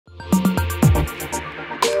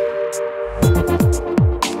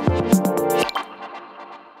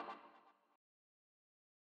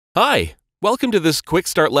Hi, welcome to this quick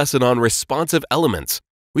start lesson on responsive elements.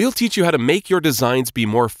 We'll teach you how to make your designs be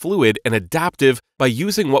more fluid and adaptive by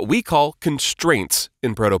using what we call constraints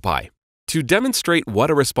in ProtoPie. To demonstrate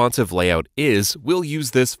what a responsive layout is, we'll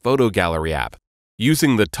use this photo gallery app.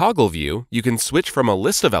 Using the toggle view, you can switch from a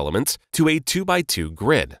list of elements to a 2x2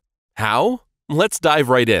 grid. How? Let's dive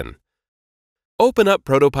right in. Open up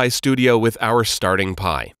ProtoPie Studio with our starting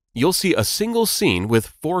pie. You'll see a single scene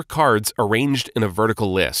with 4 cards arranged in a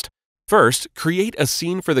vertical list. First, create a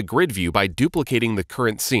scene for the grid view by duplicating the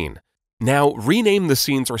current scene. Now, rename the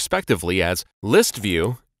scenes respectively as List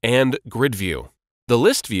View and Grid View. The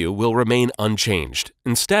list view will remain unchanged.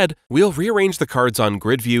 Instead, we'll rearrange the cards on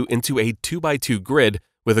grid view into a 2x2 grid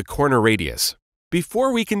with a corner radius.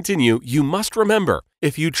 Before we continue, you must remember,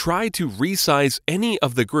 if you try to resize any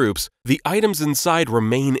of the groups, the items inside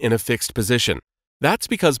remain in a fixed position. That's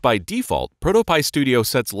because by default, ProtoPie Studio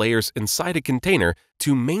sets layers inside a container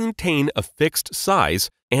to maintain a fixed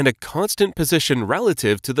size and a constant position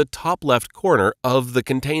relative to the top left corner of the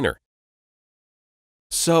container.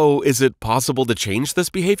 So, is it possible to change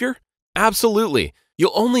this behavior? Absolutely.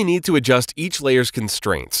 You'll only need to adjust each layer's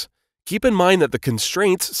constraints. Keep in mind that the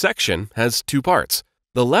Constraints section has 2 parts.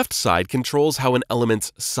 The left side controls how an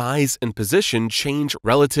element's size and position change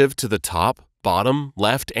relative to the top, bottom,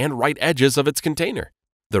 left, and right edges of its container.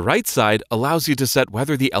 The right side allows you to set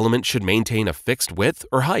whether the element should maintain a fixed width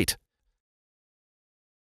or height.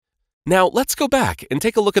 Now, let's go back and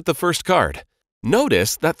take a look at the first card.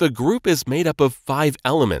 Notice that the group is made up of 5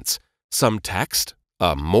 elements: some text,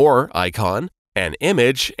 a more icon, an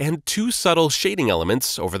image, and 2 subtle shading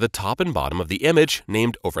elements over the top and bottom of the image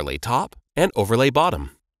named Overlay Top and Overlay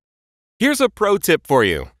Bottom. Here's a pro tip for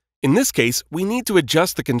you. In this case, we need to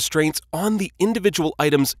adjust the constraints on the individual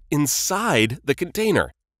items inside the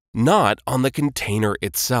container, not on the container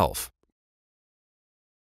itself.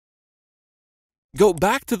 Go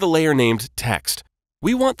back to the layer named Text.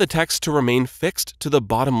 We want the text to remain fixed to the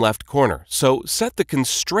bottom left corner, so set the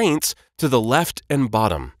constraints to the left and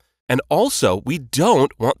bottom. And also, we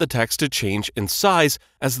don't want the text to change in size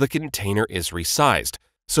as the container is resized,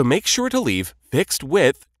 so make sure to leave Fixed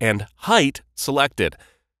Width and Height selected.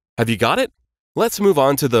 Have you got it? Let's move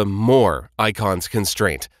on to the More icons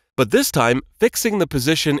constraint, but this time fixing the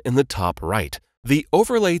position in the top right. The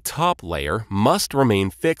Overlay Top layer must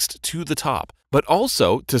remain fixed to the top, but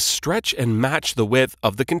also to stretch and match the width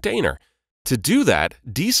of the container. To do that,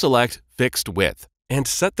 deselect Fixed Width and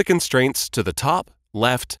set the constraints to the top,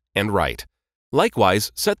 left, and right.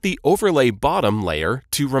 Likewise, set the Overlay Bottom layer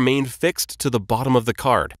to remain fixed to the bottom of the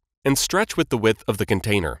card and stretch with the width of the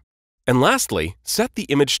container. And lastly, set the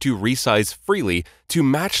image to resize freely to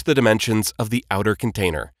match the dimensions of the outer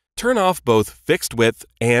container. Turn off both Fixed Width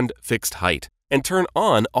and Fixed Height, and turn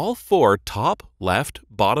on all 4 top, left,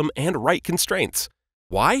 bottom, and right constraints.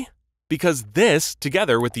 Why? Because this,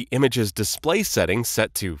 together with the image's display setting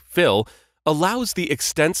set to Fill, allows the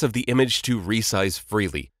extents of the image to resize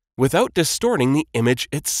freely, without distorting the image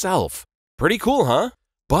itself. Pretty cool, huh?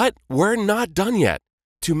 But we're not done yet.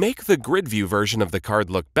 To make the grid view version of the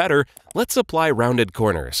card look better, let's apply rounded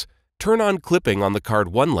corners. Turn on clipping on the card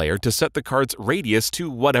 1 layer to set the card's radius to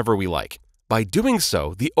whatever we like. By doing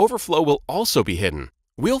so, the overflow will also be hidden.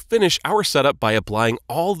 We'll finish our setup by applying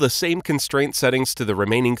all the same constraint settings to the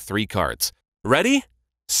remaining 3 cards. Ready?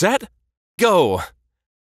 Set? Go!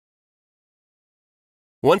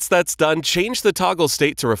 Once that's done, change the toggle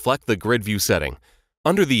state to reflect the grid view setting.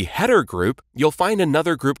 Under the Header group, you'll find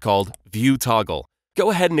another group called View Toggle. Go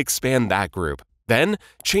ahead and expand that group. Then,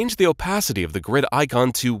 change the opacity of the grid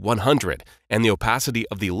icon to 100 and the opacity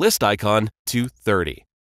of the list icon to 30.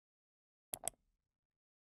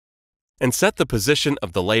 And set the position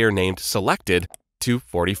of the layer named Selected to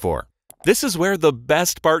 44. This is where the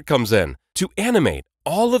best part comes in. To animate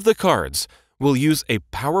all of the cards, we'll use a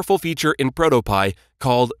powerful feature in ProtoPie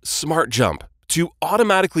called Smart Jump to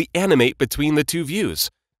automatically animate between the 2 views.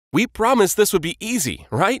 We promised this would be easy,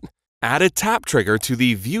 right? Add a tap trigger to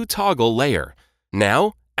the View Toggle layer.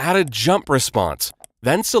 Now, add a jump response.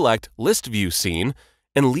 Then select List View Scene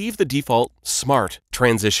and leave the default Smart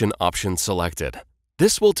Transition option selected.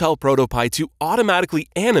 This will tell ProtoPie to automatically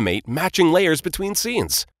animate matching layers between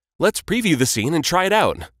scenes. Let's preview the scene and try it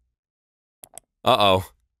out. Uh-oh,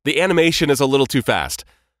 the animation is a little too fast.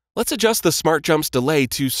 Let's adjust the Smart Jump's delay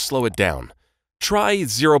to slow it down. Try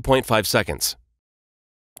 0.5 seconds.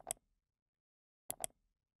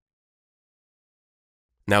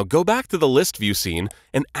 Now go back to the list view scene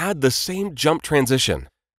and add the same jump transition.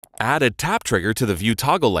 Add a tap trigger to the View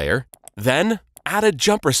Toggle layer, then add a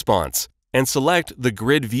jump response, and select the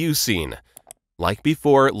grid view scene. Like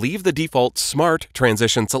before, leave the default Smart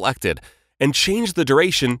transition selected and change the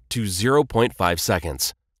duration to 0.5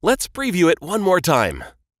 seconds. Let's preview it one more time.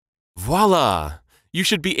 Voila! You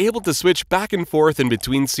should be able to switch back and forth in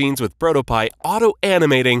between scenes with ProtoPie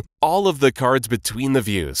auto-animating all of the cards between the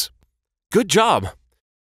views. Good job!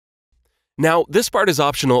 Now, this part is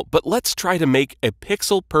optional, but let's try to make a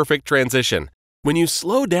pixel-perfect transition. When you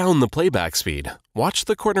slow down the playback speed, watch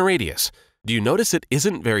the corner radius. Do you notice it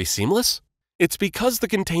isn't very seamless? It's because the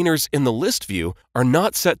containers in the list view are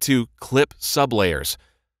not set to clip sublayers,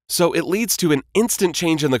 so it leads to an instant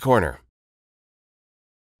change in the corner.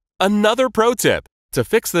 Another pro tip! To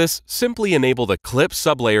fix this, simply enable the Clip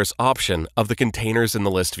Sublayers option of the containers in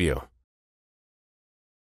the list view.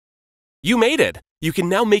 You made it! You can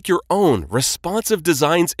now make your own responsive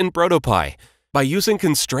designs in ProtoPie. By using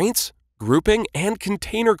constraints, grouping, and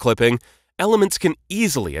container clipping, elements can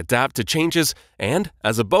easily adapt to changes, and,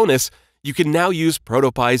 as a bonus, you can now use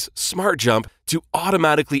ProtoPie's Smart Jump to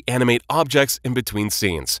automatically animate objects in between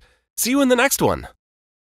scenes. See you in the next one!